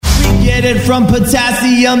created from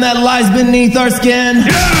potassium that lies beneath our skin.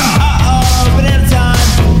 Uh-oh, banana time.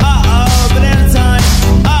 Uh-oh, banana time.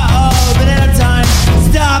 Uh-oh, banana time.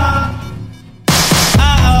 Stop.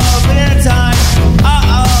 Uh-oh, banana time.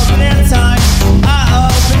 Uh-oh, banana time.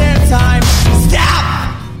 Uh-oh, banana time.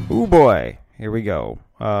 Stop! Ooh boy, here we go.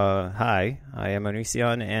 Hi, I am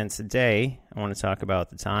Onision, and today I want to talk about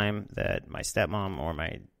the time that my stepmom or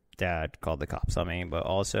my dad called the cops on me, but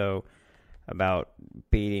also about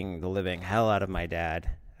beating the living hell out of my dad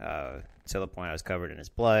to the point I was covered in his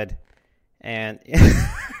blood. And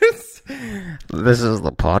this is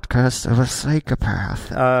the podcast of a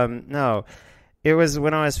psychopath. No, it was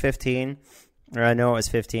when I was 15, or I know I was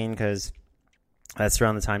 15 because that's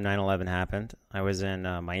around the time 9/11 happened. I was in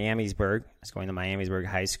Miamisburg. I was going to Miamisburg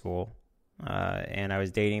High School, and I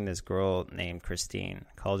was dating this girl named Christine.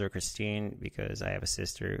 I called her Christine because I have a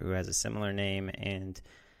sister who has a similar name, and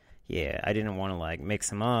yeah, I didn't want to like mix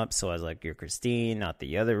them up, so I was like, "You're Christine, not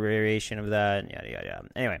the other variation of that." Yada yada yada.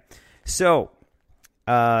 Anyway, so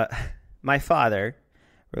my father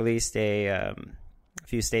released a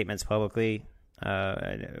few statements publicly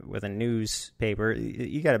with a newspaper.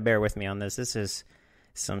 You got to bear with me on this. This is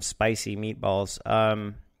some spicy meatballs.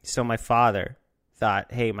 So my father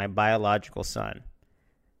thought, hey, my biological son,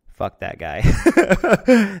 fuck that guy.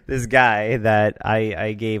 This guy that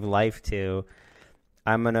I gave life to,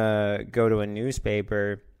 I'm going to go to a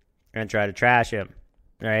newspaper and try to trash him,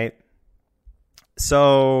 right?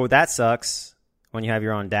 So that sucks when you have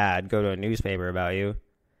your own dad go to a newspaper about you.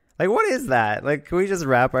 Like, what is that? Like, can we just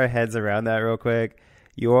wrap our heads around that real quick?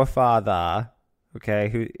 Your father,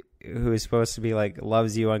 okay, who is supposed to be, like,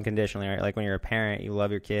 loves you unconditionally, right? Like, when you're a parent, you love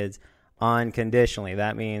your kids unconditionally.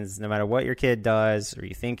 That means no matter what your kid does or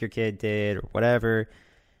you think your kid did or whatever,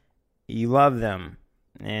 you love them.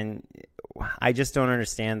 And I just don't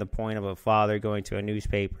understand the point of a father going to a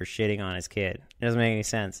newspaper shitting on his kid. It doesn't make any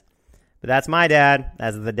sense. But that's my dad.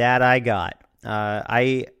 That's the dad I got.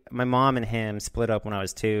 My mom and him split up when I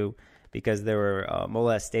was 2 because there were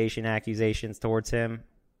molestation accusations towards him.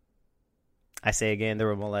 I say again, there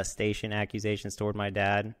were molestation accusations toward my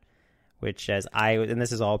dad, which and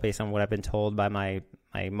this is all based on what I've been told by my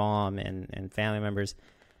mom and family members.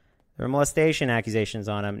 There were molestation accusations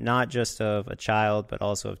on him, not just of a child, but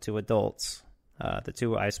also of 2 adults.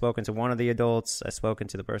 I've spoken to one of the adults. I've spoken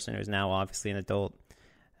to the person who's now obviously an adult.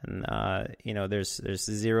 And, there's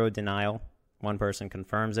zero denial. One person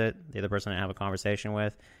confirms it. The other person I have a conversation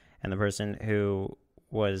with. And the person who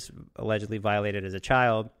was allegedly violated as a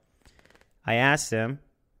child, I asked him,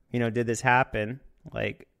 did this happen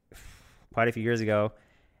like quite a few years ago?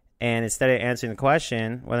 And instead of answering the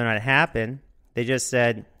question, whether or not it happened, they just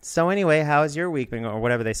said, so anyway, how's your week been? Or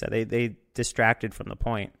whatever they said. They distracted from the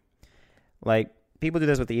point. Like, people do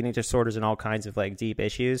this with the eating disorders and all kinds of like deep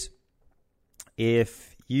issues.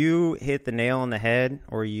 If you hit the nail on the head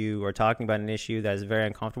or you are talking about an issue that is very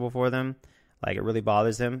uncomfortable for them, like it really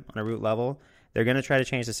bothers them on a root level, they're going to try to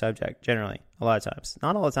change the subject, generally, a lot of times.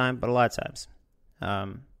 Not all the time, but a lot of times.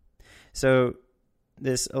 So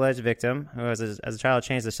this alleged victim, who as a child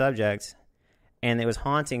changed the subject, and it was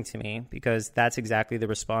haunting to me because that's exactly the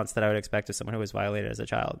response that I would expect of someone who was violated as a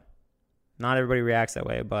child. Not everybody reacts that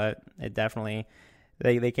way, but it definitely...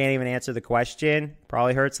 They can't even answer the question.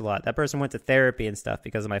 Probably hurts a lot. That person went to therapy and stuff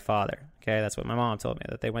because of my father. Okay, that's what my mom told me,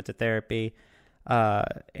 that they went to therapy,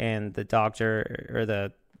 and the doctor or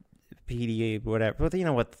the PD, whatever. You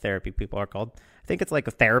know what the therapy people are called. I think it's like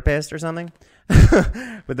a therapist or something.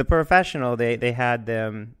 But the professional, they had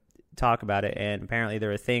them talk about it, and apparently there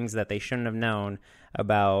were things that they shouldn't have known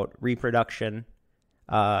about reproduction.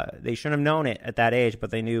 They shouldn't have known it at that age, but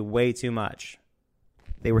they knew way too much.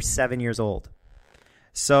 They were 7 years old.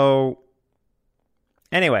 So,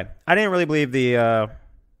 anyway, I didn't really believe the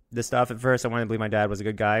stuff at first. I wanted to believe my dad was a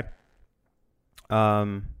good guy.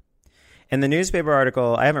 And the newspaper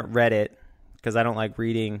article, I haven't read it because I don't like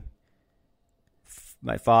reading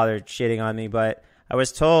my father shitting on me. But I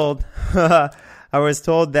was told,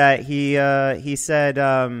 that he said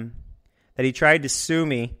that he tried to sue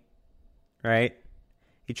me, right?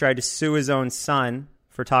 He tried to sue his own son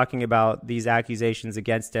for talking about these accusations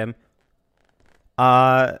against him.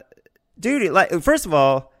 Dude, like, first of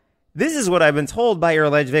all, this is what I've been told by your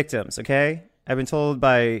alleged victims, okay? I've been told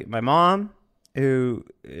by my mom, who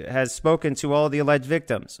has spoken to all the alleged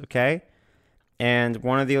victims, okay? And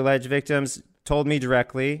one of the alleged victims told me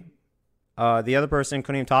directly. The other person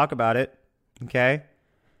couldn't even talk about it, okay?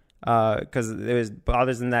 Because it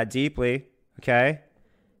bothers them that deeply, okay?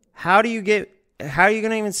 How are you going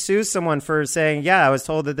to even sue someone for saying, yeah, I was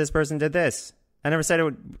told that this person did this? I never said it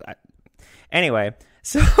would... Anyway,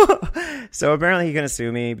 So, so apparently he's gonna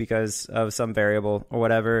sue me because of some variable or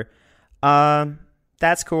whatever.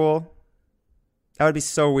 That's cool. That would be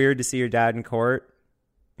so weird to see your dad in court,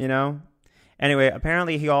 you know? Anyway,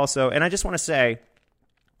 apparently he also, and I just want to say,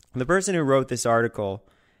 the person who wrote this article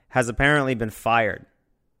has apparently been fired.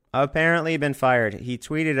 Apparently been fired. He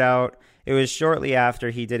tweeted out, it was shortly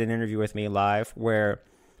after he did an interview with me live, where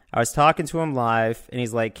I was talking to him live, and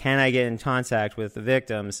he's like, can I get in contact with the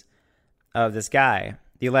victims of this guy?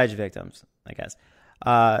 The alleged victims, I guess.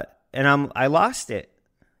 And I lost it.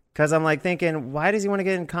 Because I'm like thinking, why does he want to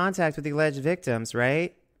get in contact with the alleged victims,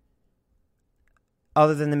 right?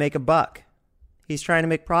 Other than to make a buck. He's trying to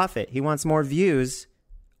make profit. He wants more views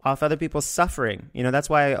off other people's suffering. You know, that's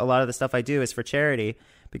why a lot of the stuff I do is for charity,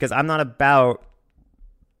 because I'm not about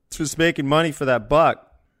just making money for that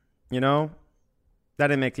buck. You know, that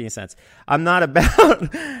didn't make any sense. I'm not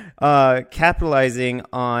about capitalizing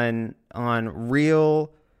on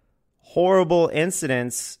real horrible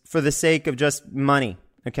incidents for the sake of just money.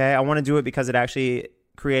 Okay, I want to do it because it actually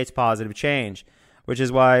creates positive change, which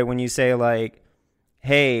is why when you say like,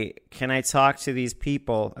 hey, can I talk to these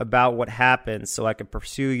people about what happened so I could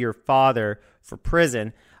pursue your father for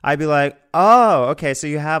prison? I'd be like, oh, okay, so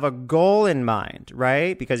you have a goal in mind,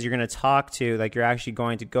 right? Because you're going to talk to, like, you're actually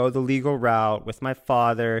going to go the legal route with my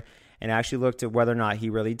father and actually look to whether or not he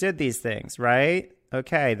really did these things, right?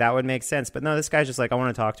 Okay, that would make sense. But no, this guy's just like, I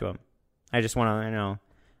want to talk to him. I just want to, you know,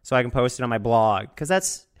 so I can post it on my blog. Because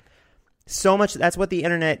that's so much, that's what the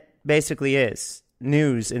internet basically is.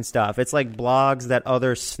 News and stuff. It's like blogs that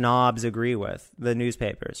other snobs agree with, the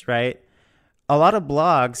newspapers, right? A lot of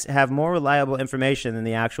blogs have more reliable information than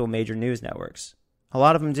the actual major news networks. A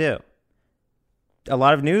lot of them do. A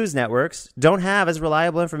lot of news networks don't have as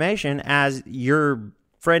reliable information as your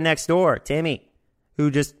friend next door, Timmy,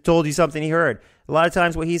 who just told you something he heard. A lot of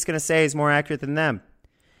times what he's going to say is more accurate than them.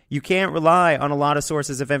 You can't rely on a lot of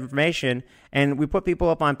sources of information, and we put people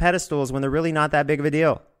up on pedestals when they're really not that big of a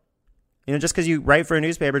deal. You know, just because you write for a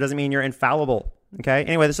newspaper doesn't mean you're infallible, okay?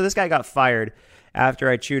 Anyway, so this guy got fired after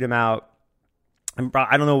I chewed him out.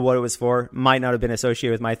 I don't know what it was for. Might not have been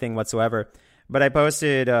associated with my thing whatsoever. But I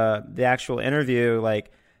posted the actual interview,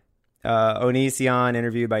 like Onision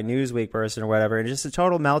interviewed by Newsweek person or whatever, and just a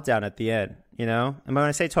total meltdown at the end, you know? And when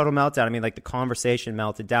I say total meltdown, I mean like the conversation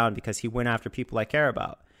melted down because he went after people I care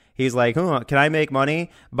about. He's like, can I make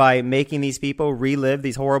money by making these people relive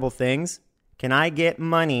these horrible things? Can I get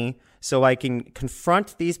money so I can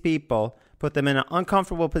confront these people, put them in an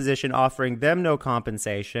uncomfortable position, offering them no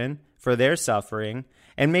compensation for their suffering,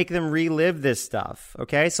 and make them relive this stuff?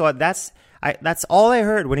 Okay, so that's all I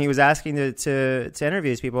heard when he was asking to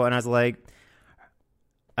interview these people, and I was like,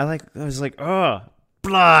 oh,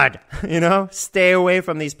 blood, you know, stay away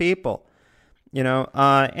from these people, you know.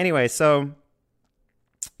 Anyway, so.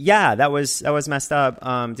 Yeah, that was messed up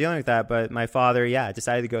dealing with that. But my father,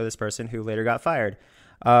 decided to go to this person who later got fired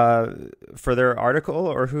for their article,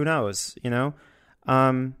 or who knows, you know.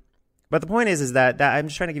 But the point is that I'm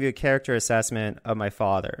just trying to give you a character assessment of my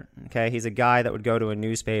father. Okay, he's a guy that would go to a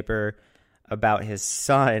newspaper about his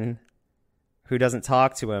son who doesn't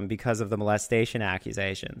talk to him because of the molestation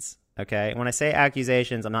accusations. Okay, and when I say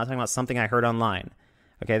accusations, I'm not talking about something I heard online.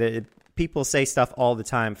 Okay, people say stuff all the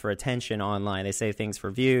time for attention online. They say things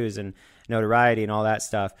for views and notoriety and all that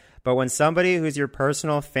stuff. But when somebody who's your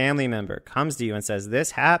personal family member comes to you and says,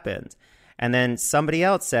 this happened, and then somebody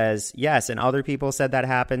else says, yes, and other people said that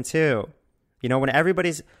happened too. You know, when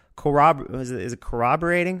everybody's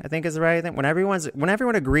corroborating, I think is the right thing. When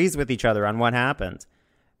everyone agrees with each other on what happened,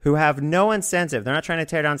 who have no incentive. They're not trying to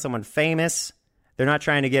tear down someone famous. They're not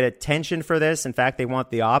trying to get attention for this. In fact, they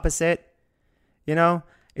want the opposite. You know,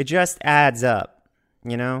 it just adds up,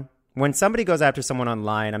 you know? When somebody goes after someone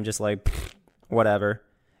online, I'm just like, whatever.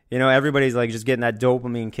 You know, everybody's like just getting that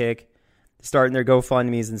dopamine kick, starting their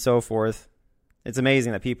GoFundMes and so forth. It's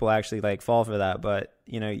amazing that people actually like fall for that. But,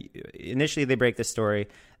 you know, initially they break the story.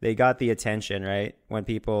 They got the attention, right? When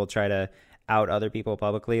people try to out other people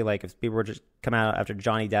publicly, like if people were just come out after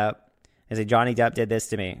Johnny Depp and say, Johnny Depp did this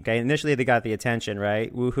to me. Okay, initially they got the attention,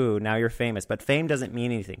 right? Woohoo, now you're famous. But fame doesn't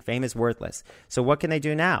mean anything. Fame is worthless. So what can they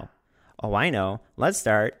do now? Oh, I know. Let's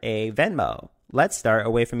start a Venmo. Let's start a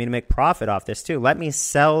way for me to make profit off this too. Let me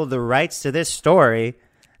sell the rights to this story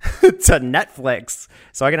to Netflix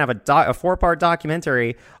so I can have a 4-part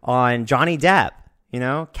documentary on Johnny Depp. You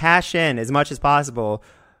know, cash in as much as possible.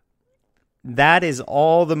 That is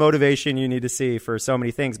all the motivation you need to see for so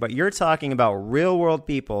many things. But you're talking about real world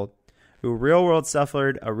people who real world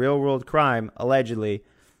suffered a real world crime, allegedly,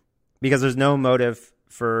 because there's no motive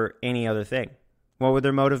for any other thing. What would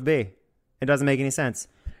their motive be? It doesn't make any sense.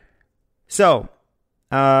 So,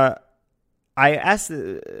 I asked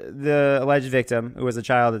the alleged victim, who was a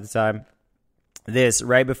child at the time, this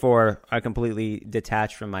right before I completely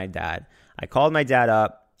detached from my dad. I called my dad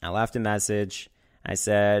up. I left a message. I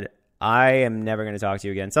said, I am never going to talk to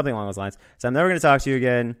you again. Something along those lines. So I'm never going to talk to you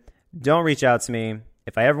again. Don't reach out to me.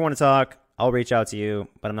 If I ever want to talk, I'll reach out to you,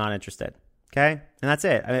 but I'm not interested. Okay? And that's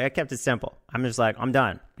it. I kept it simple. I'm just like, I'm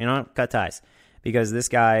done. You know, cut ties. Because this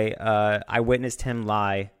guy, I witnessed him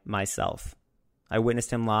lie myself. I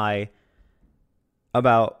witnessed him lie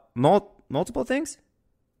about multiple things?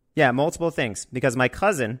 Yeah, multiple things. Because my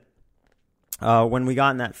cousin, when we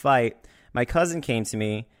got in that fight, my cousin came to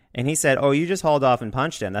me and he said, oh, you just hauled off and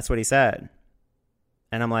punched him. That's what he said.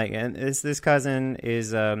 And I'm like, and this cousin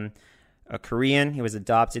is a Korean. He was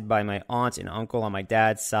adopted by my aunt and uncle on my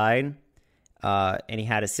dad's side. And he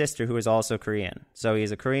had a sister who was also Korean. So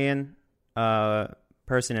he's a Korean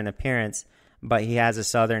person in appearance, but he has a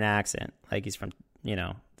southern accent. Like he's from,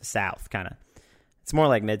 the South, kind of. It's more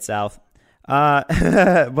like Mid-South.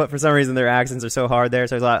 But for some reason, their accents are so hard there.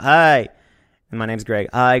 So he's like, hey, and my name's Greg.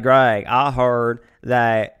 Hi, Greg. I heard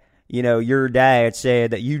that, your dad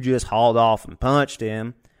said that you just hauled off and punched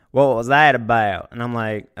him. What was that about? And I'm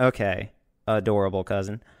like, okay, adorable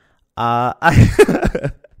cousin.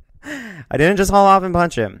 I didn't just haul off and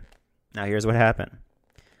punch him. Now, here's what happened.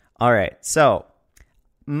 All right, so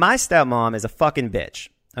my stepmom is a fucking bitch,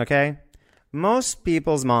 okay? Most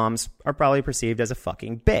people's moms are probably perceived as a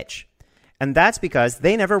fucking bitch. And that's because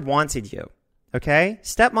they never wanted you, okay?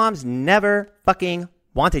 Stepmoms never fucking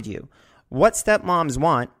wanted you. What stepmoms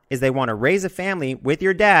want is they want to raise a family with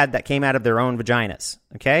your dad that came out of their own vaginas,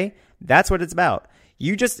 okay? That's what it's about.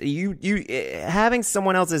 You having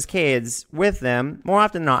someone else's kids with them, more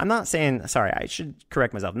often than not, I'm not saying, sorry, I should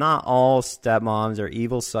correct myself. Not all stepmoms are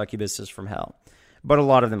evil succubuses from hell, but a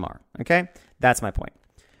lot of them are, okay? That's my point.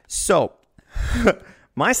 So,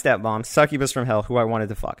 my stepmom, succubus from hell, who I wanted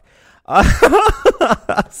to fuck.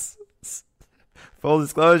 Full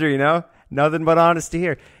disclosure, nothing but honesty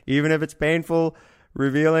here. Even if it's painful,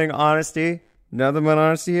 revealing honesty, nothing but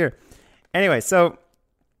honesty here. Anyway, so...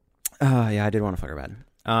 yeah, I did want to fuck her bad.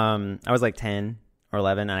 I was like 10 or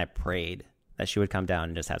 11, and I prayed that she would come down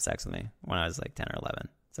and just have sex with me when I was like 10 or 11.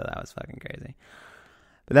 So that was fucking crazy.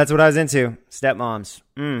 But that's what I was into. Stepmoms.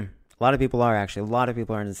 A lot of people are, actually. A lot of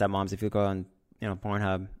people are into stepmoms. If you go on,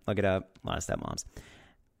 Pornhub, look it up. A lot of stepmoms.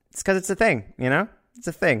 It's because it's a thing, It's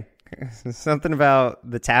a thing. Something about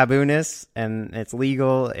the taboo-ness, and it's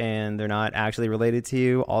legal, and they're not actually related to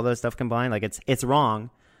you. All those stuff combined. Like, it's wrong,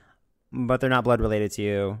 but they're not blood related to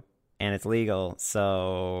you. And it's legal,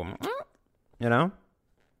 so,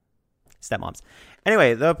 stepmoms.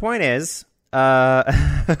 Anyway, the point is,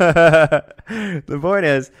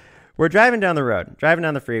 we're driving down the road, driving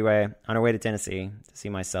down the freeway on our way to Tennessee to see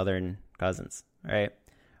my southern cousins, right?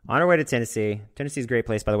 On our way to Tennessee. Tennessee's a great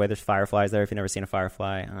place, by the way. There's fireflies there if you've never seen a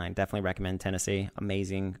firefly. I definitely recommend Tennessee.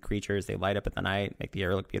 Amazing creatures. They light up at the night, make the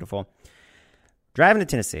air look beautiful. Driving to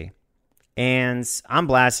Tennessee, and I'm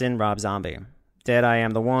blasting Rob Zombie. Dead I Am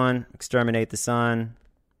the One, Exterminate the Sun,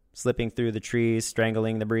 Slipping Through the Trees,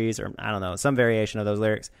 Strangling the Breeze, or I don't know, some variation of those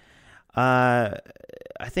lyrics. I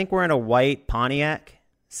think we're in a white Pontiac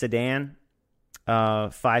sedan,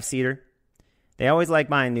 5-seater. They always like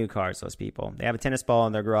buying new cars, those people. They have a tennis ball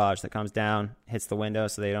in their garage that comes down, hits the window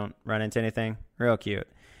so they don't run into anything. Real cute.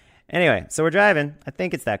 Anyway, so we're driving. I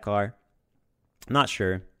think it's that car. I'm not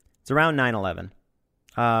sure. It's around 9/11.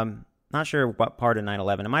 Not sure what part of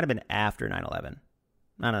 9/11. It might have been after 9/11.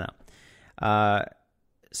 I don't know.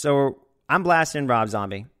 So I'm blasting Rob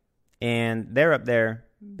Zombie, and they're up there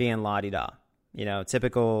being la-di-da.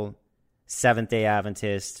 Typical Seventh-day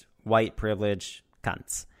Adventist, white privilege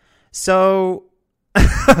cunts. So,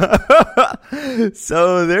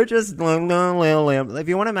 so they're just... If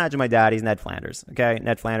you want to imagine my dad, he's Ned Flanders, okay?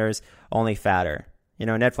 Ned Flanders, only fatter.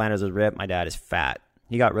 Ned Flanders was ripped. My dad is fat.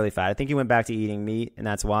 He got really fat. I think he went back to eating meat, and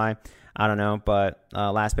that's why. I don't know, but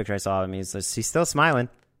last picture I saw of him, he's still smiling,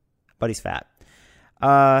 but he's fat.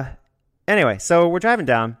 Anyway, so we're driving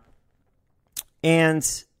down, and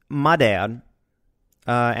my dad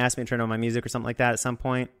asked me to turn on my music or something like that at some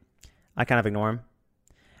point. I kind of ignore him.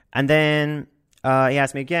 And then he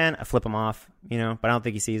asked me again. I flip him off, but I don't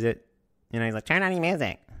think he sees it. He's like, turn on your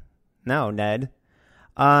music. No, Ned.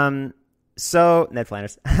 So, Ned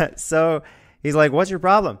Flanders. So he's like, what's your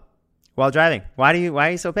problem while driving? Why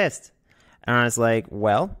are you so pissed? And I was like,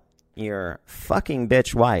 well, your fucking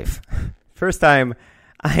bitch wife. First time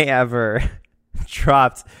I ever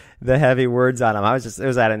dropped the heavy words on him. It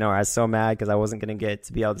was out of nowhere. I was so mad because I wasn't going to get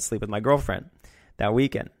to be able to sleep with my girlfriend that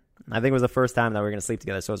weekend. I think it was the first time that we were going to sleep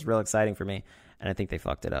together, so it was real exciting for me, and I think they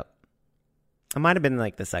fucked it up. It might have been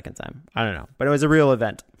like the second time. I don't know. But it was a real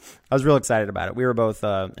event. I was real excited about it. We were both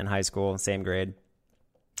in high school, same grade.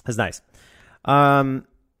 It was nice.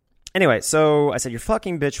 Anyway, so I said, your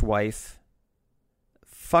fucking bitch wife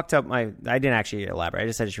fucked up my... I didn't actually elaborate. I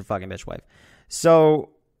just said, it's your fucking bitch wife.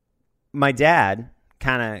 So my dad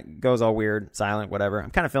kind of goes all weird, silent, whatever.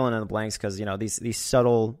 I'm kind of filling in the blanks because, you know, these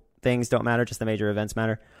subtle things don't matter. Just the major events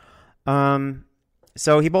matter.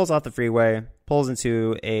 So he pulls off the freeway, pulls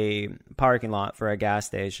into a parking lot for a gas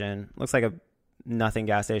station. Looks like a nothing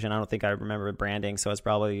gas station. I don't think I remember branding, so it's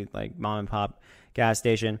probably like mom and pop gas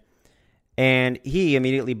station. And he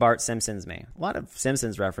immediately Bart Simpsons me. A lot of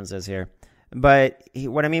Simpsons references here. But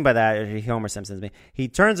what I mean by that is he Homer Simpsons me. He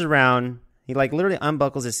turns around, he like literally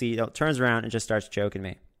unbuckles his seat, turns around and just starts choking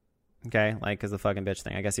me. Okay? Like, because the fucking bitch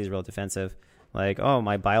thing. I guess he's real defensive. Like, oh,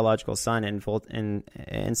 my biological son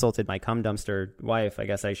insulted my cum dumpster wife. I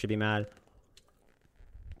guess I should be mad.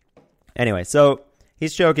 Anyway, so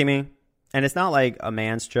he's choking me. And it's not like a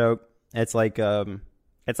man's choke. It's like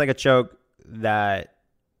a choke that,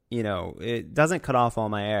 you know, it doesn't cut off all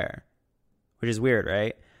my air, which is weird,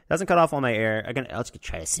 right? It doesn't cut off all my air. I'll just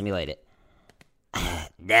try to simulate it.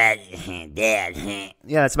 Dad.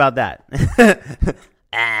 Yeah, it's about that.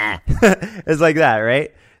 It's like that,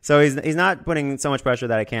 right? So he's not putting so much pressure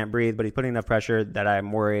that I can't breathe, but he's putting enough pressure that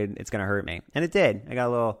I'm worried it's going to hurt me. And it did. I got a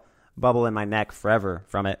little bubble in my neck forever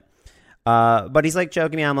from it. But he's like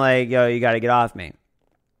choking me. I'm like, yo, you got to get off me.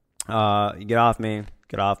 Get off me.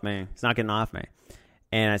 Get off me. He's not getting off me.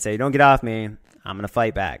 And I say, don't get off me. I'm going to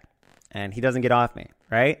fight back. And he doesn't get off me,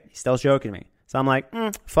 right? He's still choking me. So I'm like,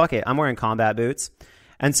 fuck it. I'm wearing combat boots.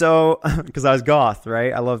 And so, because I was goth,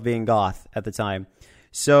 right? I love being goth at the time.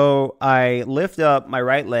 So I lift up my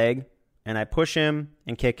right leg and I push him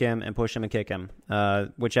and kick him and push him and kick him.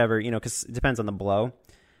 Whichever, you know, because it depends on the blow.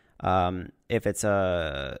 If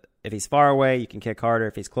he's far away, you can kick harder.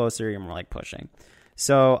 If he's closer, you're more like pushing.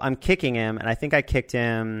 So I'm kicking him, and I think I kicked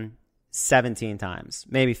him 17 times,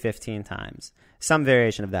 maybe 15 times, some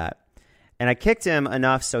variation of that. And I kicked him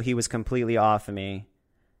enough so he was completely off of me.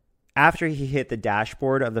 After he hit the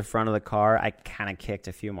dashboard of the front of the car, I kind of kicked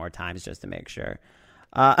a few more times just to make sure.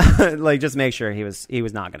 Like, just make sure he was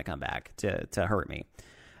not going to come back to hurt me.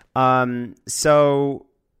 So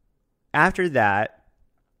after that,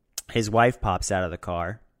 his wife pops out of the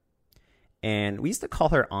car, and we used to call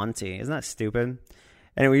her Auntie. Isn't that stupid?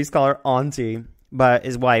 And we used to call her Auntie, but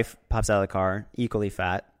his wife pops out of the car, equally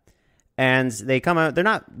fat, and they come out. They're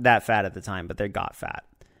not that fat at the time, but they got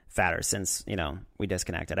fatter since, you know, we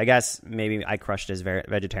disconnected. I guess maybe I crushed his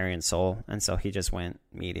vegetarian soul, and so he just went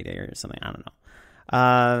meat eater or something. I don't know.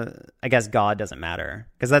 I guess God doesn't matter,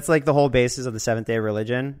 because that's like the whole basis of the Seventh-day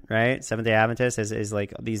religion, right? Seventh-day Adventist is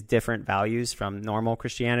like these different values from normal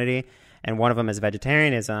Christianity, and one of them is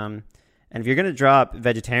vegetarianism. And if you're going to drop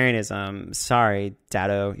vegetarianism, sorry,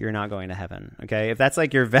 Dado, you're not going to heaven, okay? If that's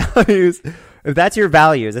like your values, if that's your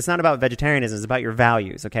values, it's not about vegetarianism, it's about your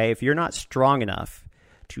values, okay? If you're not strong enough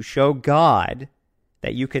to show God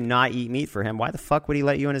that you cannot eat meat for him, why the fuck would he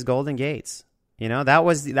let you in his golden gates? You know, that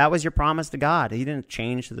was your promise to God. He didn't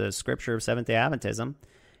change the scripture of Seventh-day Adventism.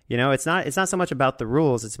 You know, it's not so much about the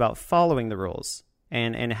rules, it's about following the rules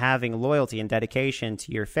and having loyalty and dedication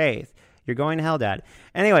to your faith. You're going to hell, Dad.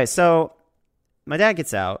 Anyway, so my dad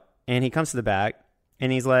gets out, and he comes to the back,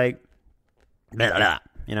 and he's like, blah, blah,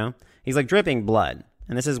 you know? He's like dripping blood.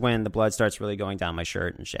 And this is when the blood starts really going down my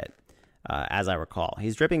shirt and shit, as I recall.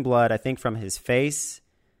 He's dripping blood, I think, from his face,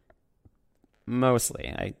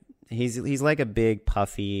 mostly. He's like a big,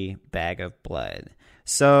 puffy bag of blood.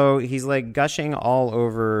 So he's like gushing all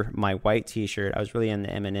over my white T-shirt. I was really into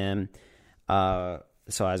Eminem.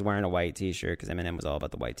 So I was wearing a white T-shirt because Eminem was all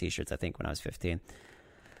about the white T-shirts, I think, when I was 15.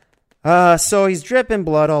 So he's dripping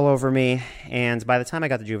blood all over me, and by the time I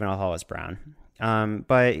got to juvenile hall, it's brown.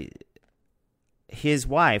 But his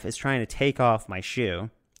wife is trying to take off my shoe,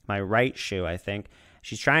 my right shoe, I think.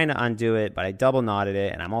 She's trying to undo it, but I double knotted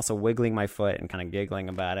it, and I'm also wiggling my foot and kind of giggling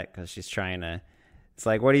about it because she's trying to. It's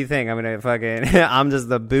like, what do you think? I'm gonna fucking. I'm just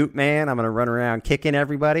the boot man. I'm gonna run around kicking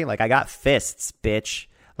everybody. Like, I got fists, bitch.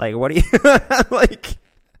 Like, what are you like?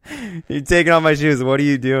 You're taking off my shoes. What are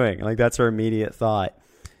you doing? Like, that's her immediate thought.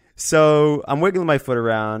 So I'm wiggling my foot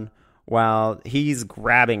around while he's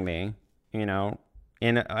grabbing me, you know.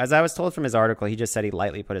 And as I was told from his article, he just said he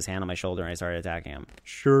lightly put his hand on my shoulder and I started attacking him.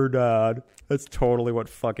 Sure, Dad. That's totally what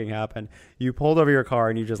fucking happened. You pulled over your car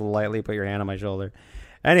and you just lightly put your hand on my shoulder.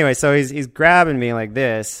 Anyway, so he's grabbing me like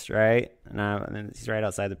this, right? And then he's right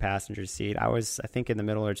outside the passenger seat. I was, I think, in the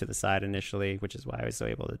middle or to the side initially, which is why I was so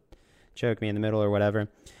able to choke me in the middle or whatever.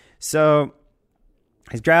 So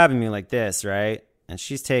he's grabbing me like this, right? And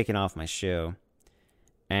she's taking off my shoe.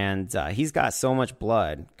 And he's got so much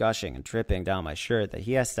blood gushing and dripping down my shirt that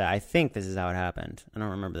he has to, I think this is how it happened. I don't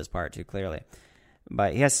remember this part too clearly.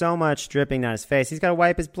 But he has so much dripping down his face, he's got to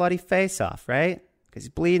wipe his bloody face off, right? Because he's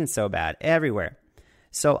bleeding so bad everywhere.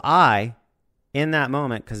 So I, in that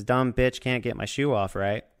moment, because dumb bitch can't get my shoe off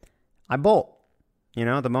right, I bolt. You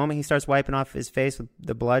know, the moment he starts wiping off his face with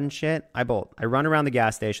the blood and shit, I bolt. I run around the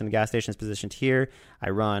gas station. The gas station is positioned here.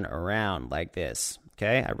 I run around like this,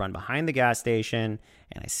 okay? I run behind the gas station,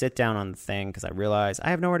 and I sit down on the thing because I realize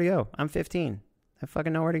I have nowhere to go. I'm 15. I have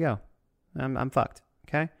fucking nowhere to go. I'm fucked,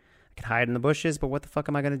 okay? I could hide in the bushes, but what the fuck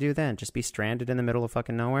am I going to do then? Just be stranded in the middle of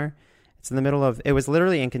fucking nowhere? It's in the middle of, it was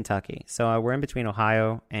literally in Kentucky. So we're in between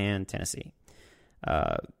Ohio and Tennessee.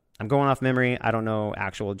 I'm going off memory. I don't know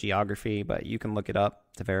actual geography, but you can look it up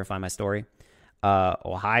to verify my story.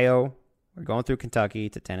 Ohio, we're going through Kentucky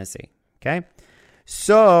to Tennessee. Okay.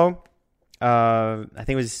 So, I think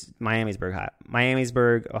it was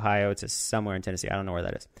Miamisburg, Ohio to somewhere in Tennessee. I don't know where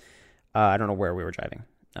that is. I don't know where we were driving.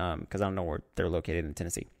 Cause I don't know where they're located in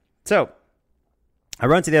Tennessee. So I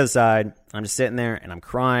run to the other side. I'm just sitting there and I'm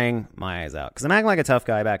crying my eyes out because I'm acting like a tough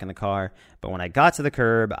guy back in the car. But when I got to the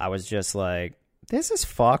curb, I was just like, this is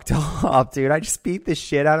fucked up, dude. I just beat the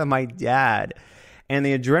shit out of my dad. And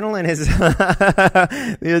the adrenaline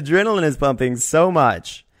is pumping so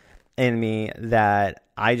much in me that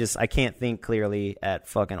I can't think clearly at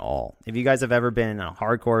fucking all. If you guys have ever been in a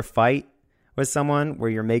hardcore fight with someone where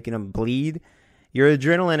you're making them bleed, your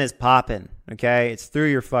adrenaline is popping, okay? It's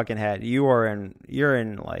through your fucking head. You're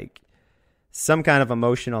in like some kind of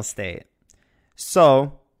emotional state.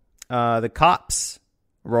 So, the cops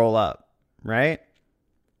roll up, right?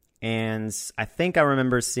 And I think I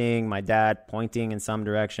remember seeing my dad pointing in some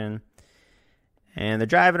direction. And they're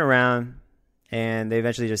driving around, and they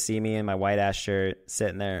eventually just see me in my white ass shirt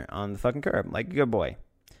sitting there on the fucking curb, like a good boy.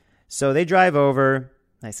 So they drive over.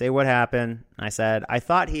 I say, what happened? I said, I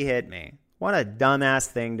thought he hit me. What a dumbass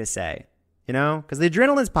thing to say, you know? Because the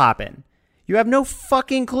adrenaline's popping. You have no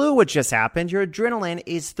fucking clue what just happened. Your adrenaline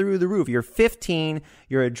is through the roof. You're 15.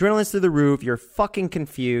 Your adrenaline's through the roof. You're fucking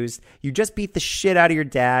confused. You just beat the shit out of your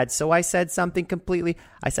dad. So I said something completely.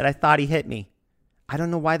 I said, I thought he hit me. I don't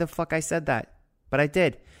know why the fuck I said that, but I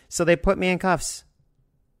did. So they put me in cuffs.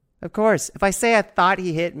 Of course. If I say I thought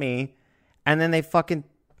he hit me and then they fucking,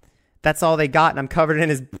 that's all they got and I'm covered in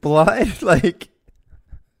his blood, like,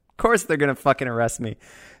 of course they're going to fucking arrest me.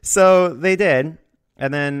 So they did.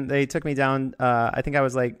 And then they took me down. I think I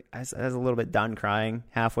was like, I was a little bit done crying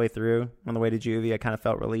halfway through on the way to juvie. I kind of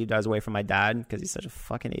felt relieved I was away from my dad because he's such a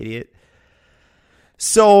fucking idiot.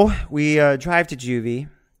 So we drive to juvie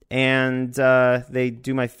and they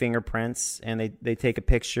do my fingerprints and they take a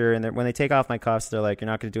picture. And when they take off my cuffs, they're like, you're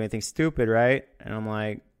not going to do anything stupid, right? And I'm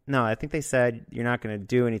like, no, I think they said you're not going to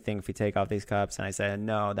do anything if you take off these cuffs. And I said,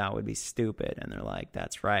 no, that would be stupid. And they're like,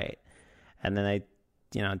 that's right. And then they,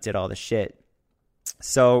 did all the shit.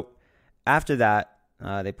 So after that,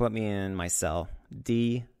 they put me in my cell,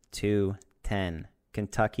 D210,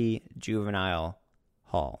 Kentucky Juvenile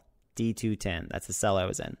Hall, D210. That's the cell I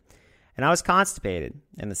was in. And I was constipated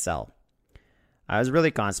in the cell. I was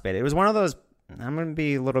really constipated. It was one of those, I'm going to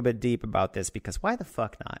be a little bit deep about this because why the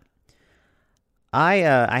fuck not?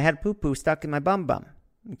 I had poo-poo stuck in my bum,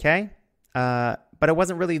 okay? But it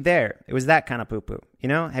wasn't really there. It was that kind of poo-poo,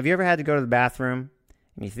 Have you ever had to go to the bathroom?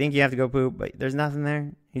 And you think you have to go poop, but there's nothing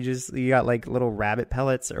there. You got like little rabbit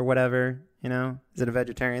pellets or whatever, Is it a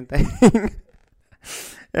vegetarian thing?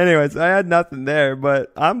 Anyways, I had nothing there,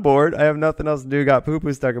 but I'm bored. I have nothing else to do. Got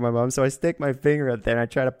poo-poo stuck in my bum. So I stick my finger up there and I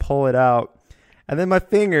try to pull it out. And then my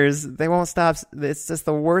fingers, they won't stop. It's just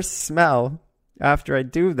the worst smell after I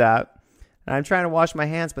do that. And I'm trying to wash my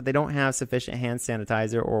hands, but they don't have sufficient hand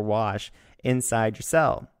sanitizer or wash inside your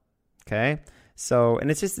cell. Okay? So, and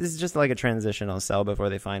this is just like a transitional cell before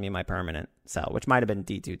they find me my permanent cell, which might have been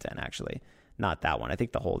D210 actually, not that one. I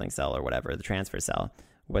think the holding cell or whatever, the transfer cell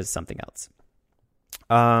was something else.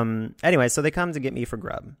 Anyway, so they come to get me for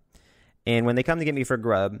grub. And when they come to get me for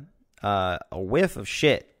grub, a whiff of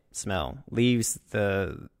shit smell leaves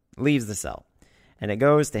the cell. And it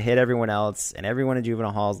goes to hit everyone else, and everyone in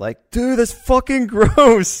juvenile hall is like, dude, that's fucking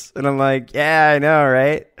gross. And I'm like, yeah, I know,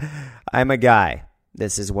 right? I'm a guy.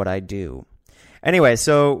 This is what I do. Anyway,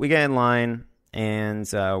 so we get in line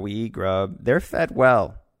and we eat grub. They're fed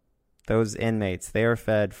well. Those inmates, they are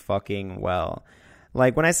fed fucking well.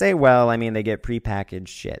 Like when I say well, I mean they get prepackaged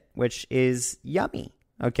shit, which is yummy.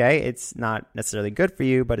 Okay, it's not necessarily good for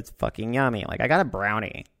you, but it's fucking yummy. Like I got a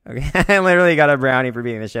brownie. Okay, I literally got a brownie for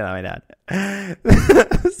beating the shit out of my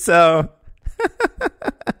dad. So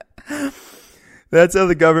that's how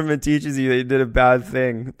the government teaches you they did a bad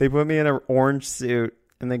thing. They put me in an orange suit.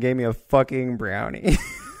 and they gave me a fucking brownie.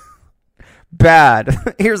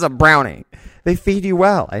 Bad. Here's a brownie. They feed you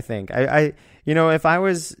well, I think. I if I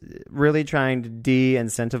was really trying to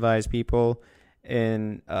de-incentivize people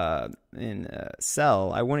in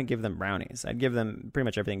Cell, I wouldn't give them brownies. I'd give them pretty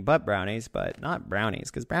much everything but brownies, but not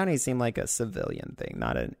brownies, because brownies seem like a civilian thing,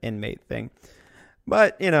 not an inmate thing.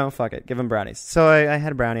 But, fuck it. Give them brownies. So I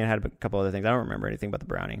had a brownie and I had a couple other things. I don't remember anything but the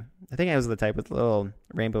brownie. I think I was the type with little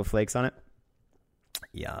rainbow flakes on it.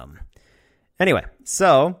 Yum. Anyway,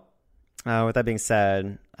 so with that being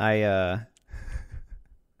said, I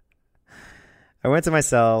went to my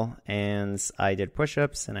cell and I did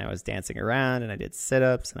push-ups and I was dancing around and I did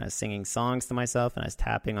sit-ups and I was singing songs to myself and I was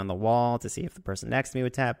tapping on the wall to see if the person next to me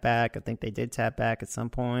would tap back. I think they did tap back at some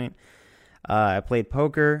point. I played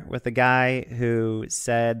poker with a guy who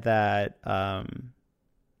said that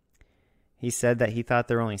he thought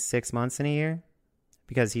there were only 6 months in a year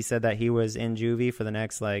because he said that he was in juvie for the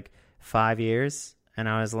next 5 years. And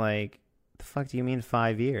I was like, the fuck do you mean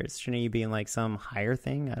 5 years? Shouldn't you be in some higher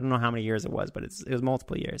thing? I don't know how many years it was, but it was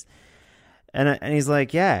multiple years. And he's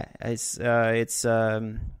like, yeah, it's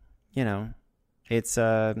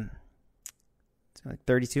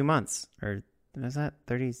 32 months, or is that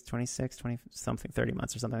 30, 26, 20 something, 30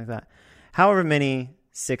 months or something like that. However many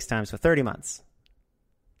 6 times for 30 months.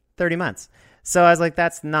 30 months. So I was like,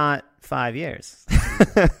 that's not 5 years.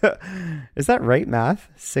 Is that right, math?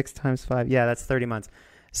 6 times 5? Yeah, that's 30 months.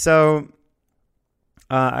 So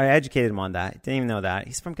I educated him on that. Didn't even know that.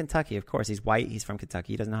 He's from Kentucky, of course. He's white. He's from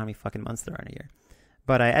Kentucky. He doesn't know how many fucking months there are in a year.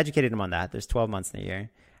 But I educated him on that. There's 12 months in a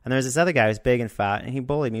year. And there's this other guy who's big and fat, and he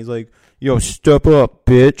bullied me. He's like, yo, step up,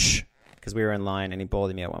 bitch. Because we were in line, and he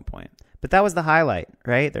bullied me at one point. But that was the highlight,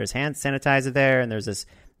 right? There's hand sanitizer there, and there was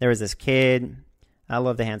this kid. I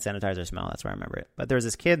love the hand sanitizer smell. That's why I remember it. But there was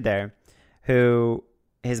this kid there who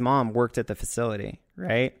his mom worked at the facility,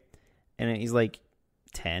 right? And he's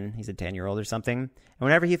 10. He's a 10-year-old or something. And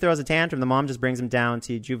whenever he throws a tantrum, the mom just brings him down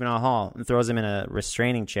to juvenile hall and throws him in a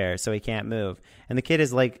restraining chair so he can't move. And the kid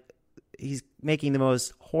is he's making the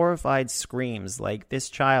most horrified screams. This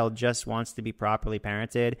child just wants to be properly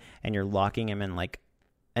parented, and you're locking him in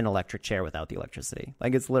an electric chair without the electricity.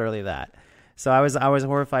 It's literally that. So I was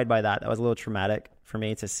horrified by that. That was a little traumatic for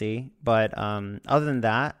me to see. But other than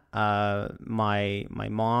that, my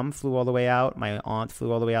mom flew all the way out. My aunt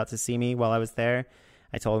flew all the way out to see me while I was there.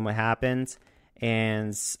 I told him what happened,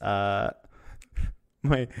 and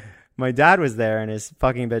my dad was there, and his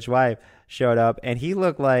fucking bitch wife showed up, and he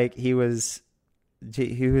looked like he was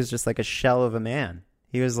just like a shell of a man.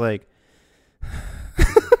 He was like,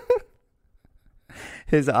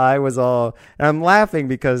 his eye was all, and I'm laughing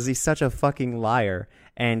because he's such a fucking liar,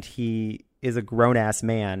 and he is a grown-ass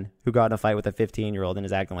man who got in a fight with a 15-year-old and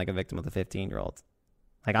is acting like a victim of the 15-year-old.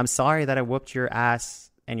 I'm sorry that I whooped your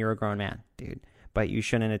ass and you're a grown man, dude. But you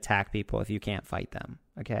shouldn't attack people if you can't fight them,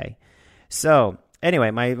 okay? So,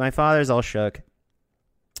 anyway, my father's all shook,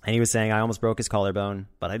 and he was saying I almost broke his collarbone,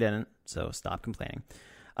 but I didn't, so stop complaining.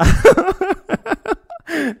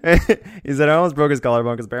 He said I almost broke his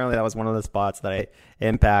collarbone because apparently that was one of the spots that I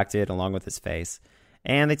impacted along with his face.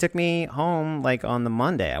 And they took me home on the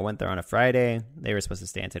Monday. I went there on a Friday. They were supposed to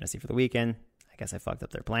stay in Tennessee for the weekend. I guess I fucked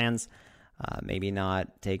up their plans. Maybe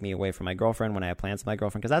not take me away from my girlfriend when I had plans with my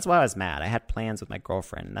girlfriend, because that's why I was mad. I had plans with my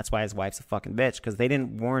girlfriend, and that's why his wife's a fucking bitch, because they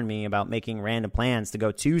didn't warn me about making random plans to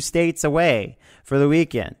go 2 states away for the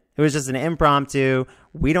weekend. It was just an impromptu.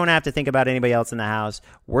 We don't have to think about anybody else in the house.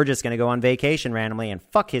 We're just going to go on vacation randomly and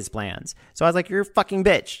fuck his plans. So I was like, you're a fucking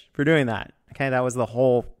bitch for doing that. Okay, that was the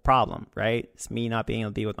whole problem, right? It's me not being able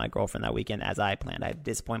to be with my girlfriend that weekend as I planned. I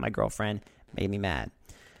disappointed my girlfriend, made me mad.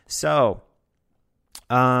 So,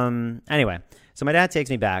 anyway, so my dad takes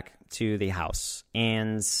me back to the house,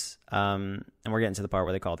 and we're getting to the part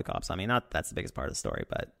where they called the cops on me. Not that's the biggest part of the story,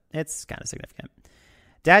 but it's kind of significant.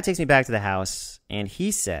 Dad takes me back to the house, and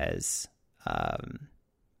he says, I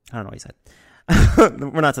don't know what he said.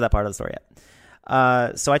 We're not to that part of the story yet.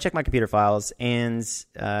 So I checked my computer files, and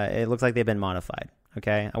it looks like they've been modified.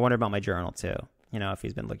 Okay, I wonder about my journal too. If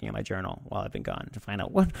he's been looking at my journal while I've been gone to find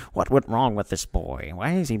out what went wrong with this boy.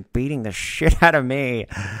 Why is he beating the shit out of me?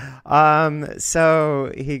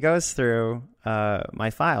 So he goes through my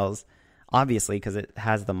files, obviously, because it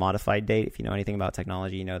has the modified date. If you know anything about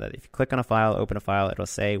technology, you know that if you click on a file, open a file, it'll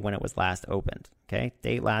say when it was last opened. Okay,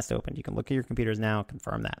 date last opened. You can look at your computers now,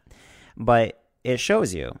 confirm that. But it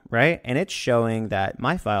shows you, right? And it's showing that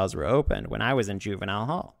my files were opened when I was in juvenile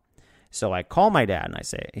hall. So I call my dad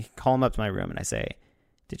and call him up to my room and I say,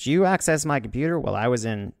 did you access my computer while I was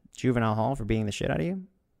in juvenile hall for beating the shit out of you?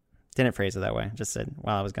 Didn't phrase it that way. Just said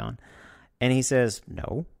while I was gone. And he says,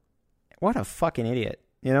 no. What a fucking idiot.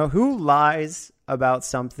 You know, who lies about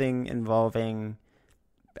something involving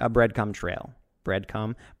a breadcrumb trail?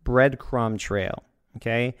 Breadcrumb trail.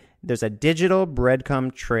 Okay? There's a digital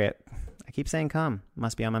breadcrumb trail. I keep saying cum.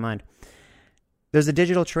 Must be on my mind. There's a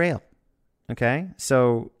digital trail. Okay?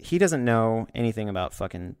 So he doesn't know anything about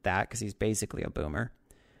fucking that because he's basically a boomer.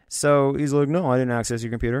 So he's like, no, I didn't access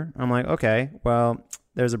your computer. I'm like, okay, well,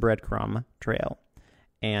 there's a breadcrumb trail.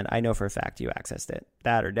 And I know for a fact you accessed it.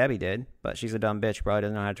 That or Debbie did, but she's a dumb bitch who probably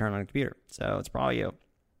doesn't know how to turn on a computer. So it's probably you.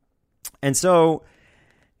 And so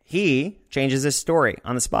he changes his story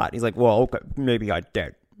on the spot. He's like, well, okay, maybe I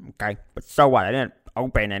did. Okay, but so what? I didn't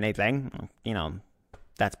open anything. You know,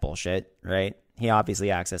 that's bullshit, right? He obviously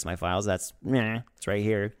accessed my files. It's right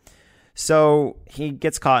here. So he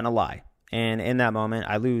gets caught in a lie. And in that moment,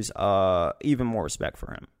 I lose even more respect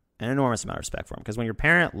for him. An enormous amount of respect for him. Because when your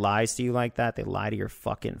parent lies to you like that, they lie to your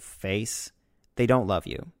fucking face. They don't love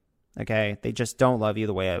you. Okay? They just don't love you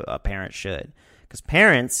the way a parent should. Because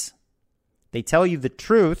parents, they tell you the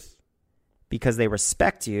truth because they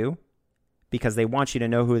respect you, because they want you to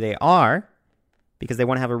know who they are, because they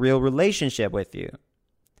want to have a real relationship with you.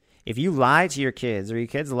 If you lie to your kids or your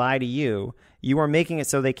kids lie to you, you are making it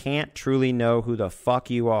so they can't truly know who the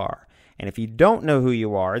fuck you are. And if you don't know who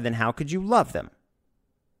you are, then how could you love them?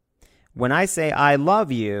 When I say I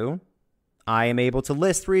love you, I am able to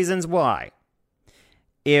list reasons why.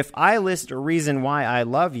 If I list a reason why I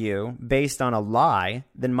love you based on a lie,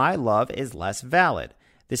 then my love is less valid.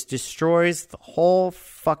 This destroys the whole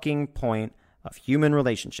fucking point of human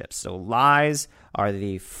relationships. So lies are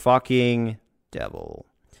the fucking devil.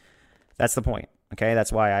 That's the point, okay?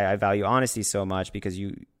 That's why I value honesty so much, because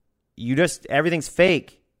you just, everything's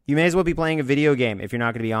fake. You may as well be playing a video game if you're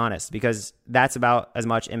not going to be honest, because that's about as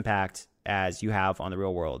much impact as you have on the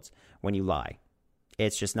real world when you lie.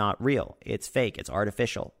 It's just not real. It's fake. It's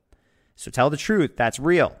artificial. So tell the truth. That's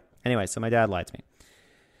real. Anyway, so my dad lied to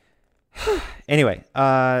me. Anyway,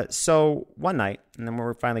 so one night, and then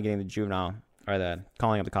we're finally getting the juvenile, or the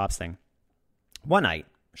calling of the cops thing. One night,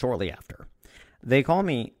 shortly after, they call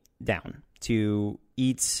me down to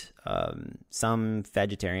eat some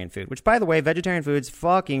vegetarian food, which, by the way, vegetarian food's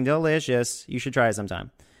fucking delicious. You should try it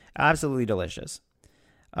sometime. Absolutely delicious.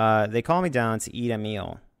 They call me down to eat a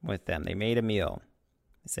meal with them. They made a meal.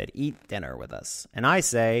 They said, eat dinner with us. And I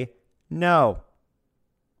say, no.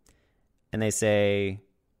 And they say,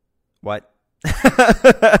 what?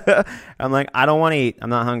 I'm like, I don't want to eat.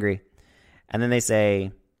 I'm not hungry. And then they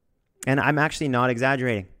say, and I'm actually not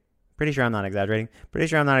exaggerating. Pretty sure I'm not exaggerating. Pretty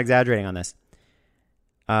sure I'm not exaggerating on this.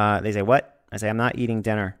 They say, what? I say, I'm not eating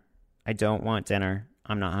dinner. I don't want dinner.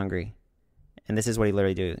 I'm not hungry. And this is what he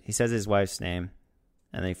literally do. He says his wife's name,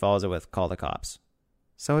 and then he follows it with, call the cops.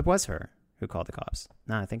 So it was her who called the cops.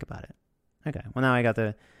 Now I think about it. Okay. Well, now I got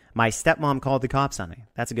my stepmom called the cops on me.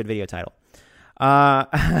 That's a good video title.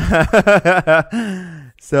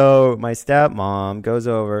 So my stepmom goes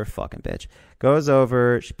over, fucking bitch, goes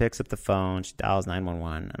over, she picks up the phone, she dials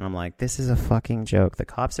 911, and I'm like, this is a fucking joke. The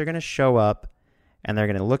cops are going to show up, and they're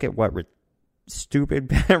going to look at what stupid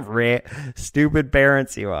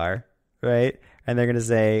parents you are, right? And they're going to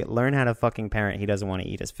say, learn how to fucking parent. He doesn't want to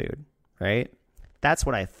eat his food, right? That's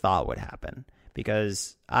what I thought would happen,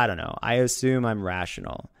 because, I don't know, I assume I'm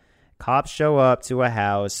rational. Cops show up to a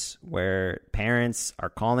house where parents are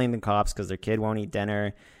calling the cops because their kid won't eat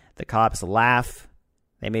dinner. The cops laugh.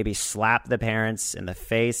 They maybe slap the parents in the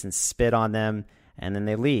face and spit on them, and then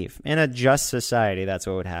they leave. In a just society, that's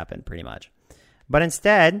what would happen, pretty much. But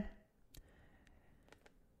instead,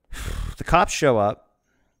 the cops show up,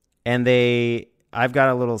 and I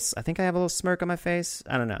think I have a little smirk on my face.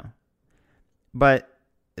 I don't know. But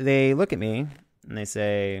they look at me, and they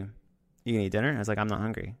say, you can eat dinner? I was like, I'm not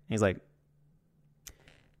hungry. And he's like,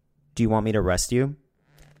 do you want me to arrest you?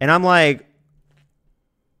 And I'm like,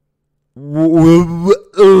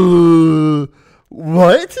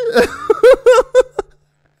 what?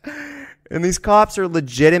 And these cops are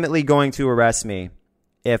legitimately going to arrest me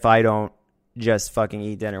if I don't just fucking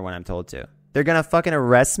eat dinner when I'm told to. They're going to fucking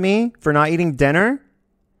arrest me for not eating dinner?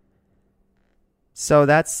 So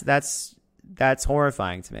that's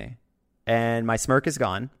horrifying to me. And my smirk is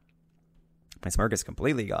gone. My smirk is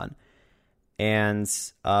completely gone. And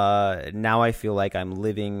now I feel like I'm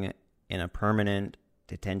living in a permanent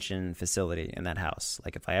detention facility in that house.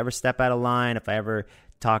 Like, if I ever step out of line, if I ever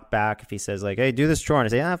talk back, if he says, like, hey, do this chore, and I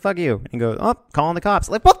say, fuck you. And he goes, oh, calling the cops.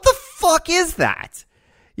 Like, what the fuck is that?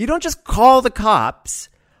 You don't just call the cops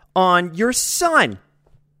on your son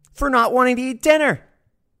for not wanting to eat dinner.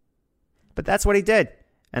 But that's what he did.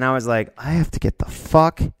 And I was like, I have to get the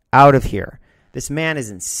fuck out of here. This man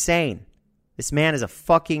is insane. This man is a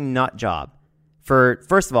fucking nut job for,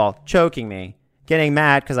 first of all, choking me, getting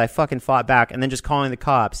mad because I fucking fought back, and then just calling the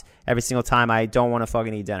cops every single time I don't want to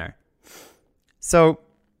fucking eat dinner. So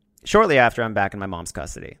shortly after, I'm back in my mom's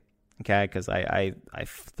custody. Okay, because I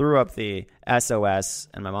threw up the SOS,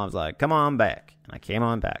 and my mom's like, come on back. And I came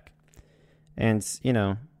on back. And, you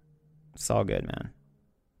know, it's all good, man.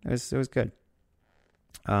 It was good.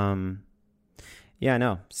 Yeah,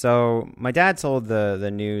 no. So my dad told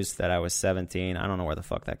the news that I was 17. I don't know where the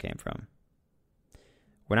fuck that came from.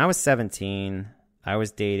 When I was 17, I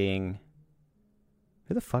was dating...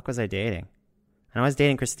 Who the fuck was I dating? And I was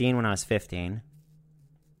dating Christine when I was 15.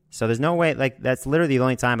 So there's no way... Like, that's literally the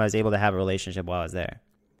only time I was able to have a relationship while I was there.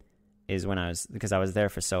 Is when I was... Because I was there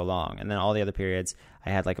for so long. And then all the other periods,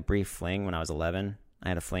 I had like a brief fling when I was 11. I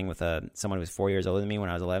had a fling with someone who was 4 years older than me when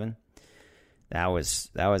I was 11. That was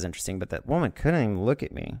interesting. But that woman couldn't even look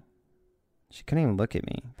at me. She couldn't even look at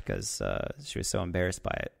me because she was so embarrassed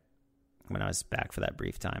by it. When I was back for that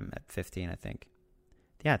brief time at 15, I think.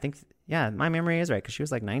 Yeah, my memory is right, because she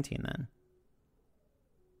was like 19 then.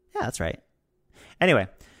 Yeah, that's right. Anyway,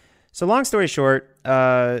 so long story short,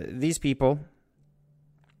 these people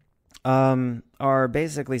are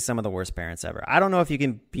basically some of the worst parents ever. I don't know if you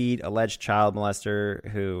can beat alleged child molester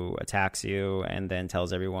who attacks you and then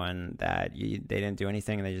tells everyone that they didn't do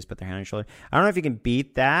anything and they just put their hand on your shoulder. I don't know if you can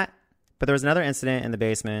beat that, but there was another incident in the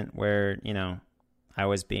basement where, you know, I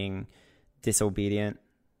was being disobedient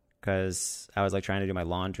because I was like trying to do my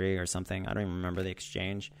laundry or something. I don't even remember the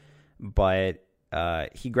exchange, but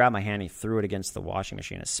he grabbed my hand, he threw it against the washing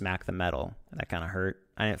machine and smacked the metal, and that kind of hurt.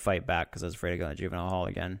 I didn't fight back because I was afraid of going to juvenile hall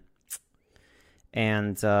again.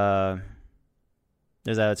 And there's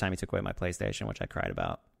that other time he took away my PlayStation, which I cried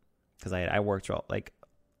about because I worked like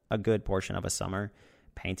a good portion of a summer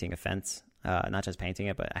painting a fence, not just painting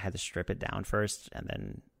it, but I had to strip it down first, and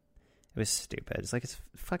then it was stupid. It's like, it's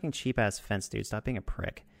fucking cheap-ass fence, dude. Stop being a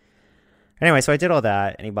prick. Anyway, so I did all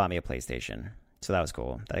that, and he bought me a PlayStation. So that was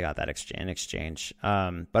cool that I got that exchange.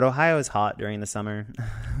 But Ohio is hot during the summer.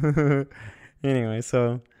 Anyway,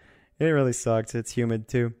 so it really sucked. It's humid,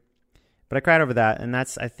 too. But I cried over that, and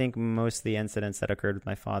that's, I think, most of the incidents that occurred with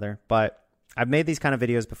my father. But I've made these kind of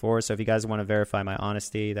videos before, so if you guys want to verify my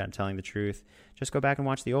honesty, that I'm telling the truth, just go back and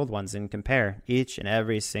watch the old ones and compare each and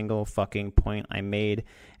every single fucking point I made.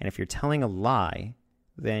 And if you're telling a lie,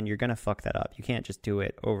 then you're going to fuck that up. You can't just do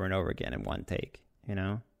it over and over again in one take, you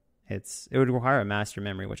know? It would require a master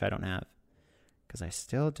memory, which I don't have, because I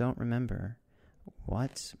still don't remember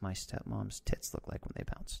what my stepmom's tits look like when they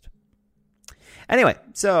bounced. Anyway,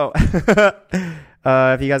 so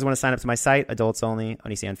if you guys want to sign up to my site, adults only,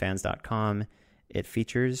 onisionfans.com, it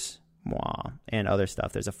features moi and other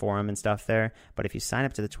stuff. There's a forum and stuff there. But if you sign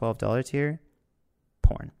up to the $12 tier,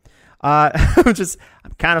 porn. I'm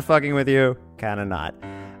kind of fucking with you, kind of not.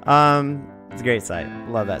 It's a great site.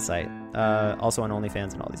 Love that site. Also on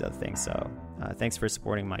OnlyFans and all these other things. So thanks for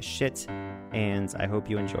supporting my shit, and I hope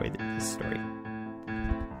you enjoyed this story.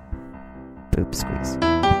 Poop squeeze.